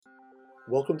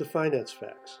Welcome to Finance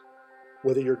Facts.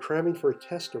 Whether you're cramming for a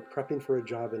test or prepping for a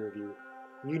job interview,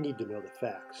 you need to know the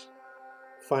facts.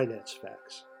 Finance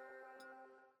Facts.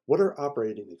 What are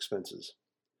operating expenses?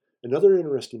 Another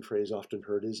interesting phrase often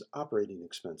heard is operating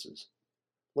expenses.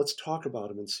 Let's talk about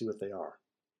them and see what they are.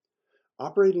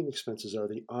 Operating expenses are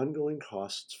the ongoing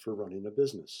costs for running a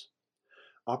business.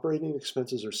 Operating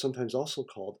expenses are sometimes also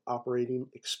called operating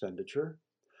expenditure,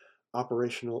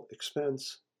 operational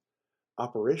expense,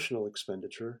 operational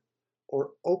expenditure,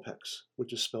 or OPEX,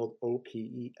 which is spelled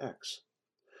O-P-E-X.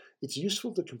 It's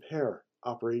useful to compare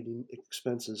operating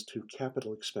expenses to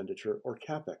capital expenditure, or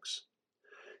CapEx.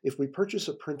 If we purchase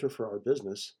a printer for our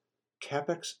business,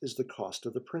 CapEx is the cost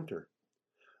of the printer.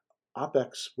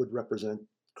 OPEX would represent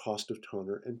cost of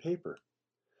toner and paper.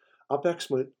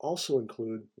 OPEX might also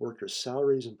include workers'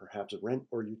 salaries and perhaps rent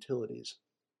or utilities.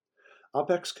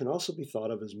 OPEX can also be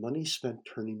thought of as money spent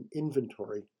turning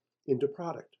inventory into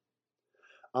product.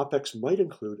 OPEX might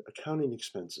include accounting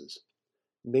expenses,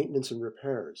 maintenance and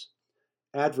repairs,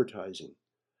 advertising,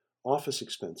 office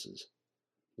expenses,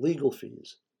 legal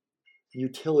fees,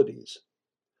 utilities,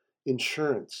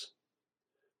 insurance,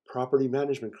 property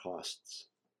management costs,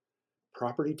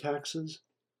 property taxes,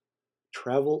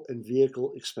 travel and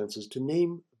vehicle expenses, to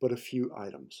name but a few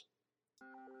items.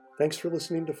 Thanks for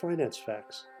listening to Finance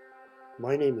Facts.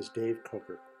 My name is Dave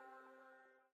Coker.